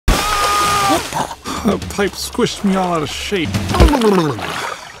The pipe squished me all out of shape.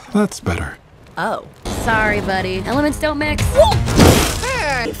 That's better. Oh, sorry, buddy. Elements don't mix.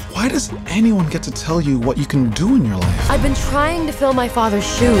 Hey! Why does anyone get to tell you what you can do in your life? I've been trying to fill my father's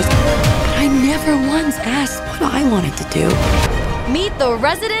shoes. I never once asked what I wanted to do. Meet the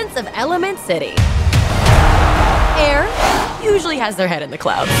residents of Element City. Air usually has their head in the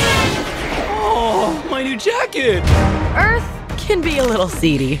clouds. Oh, my new jacket! Earth can be a little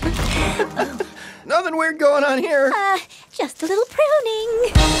seedy. Nothing weird going on here. Just a little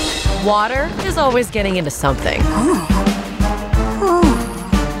pruning. Water is always getting into something.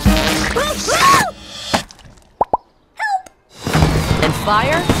 And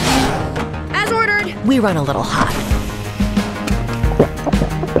fire? As ordered. We run a little hot.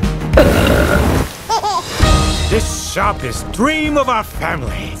 This shop is dream of our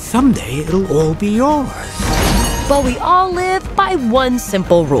family. Someday it'll all be yours. But we all live by one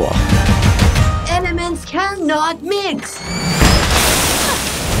simple rule. Elements cannot mix.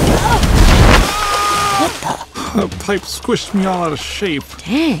 The pipe squished me all out of shape.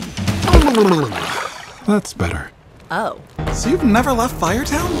 Dang. That's better. Oh. So you've never left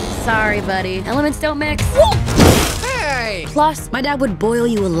Firetown? Sorry, buddy. Elements don't mix. Hey! Plus, my dad would boil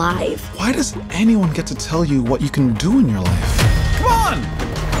you alive. Why does anyone get to tell you what you can do in your life? Come on!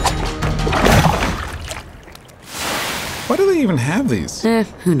 Why do they even have these?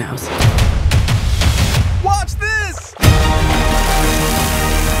 Who knows? Watch this!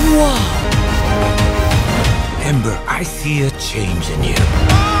 Whoa. Ember, I see a change in you.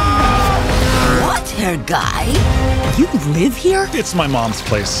 What, hair guy? You live here? It's my mom's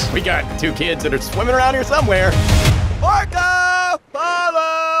place. We got 2 kids that are swimming around here somewhere. Marco!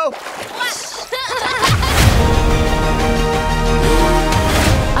 Follow!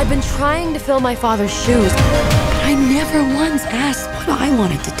 I've been trying to fill my father's shoes. I never once asked what I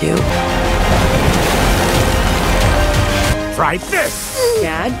wanted to do. Try this!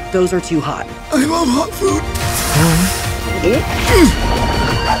 Dad, those are too hot. I love hot food.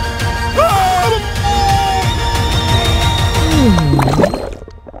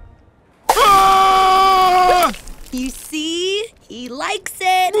 You see? He likes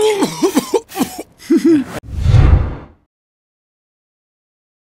it.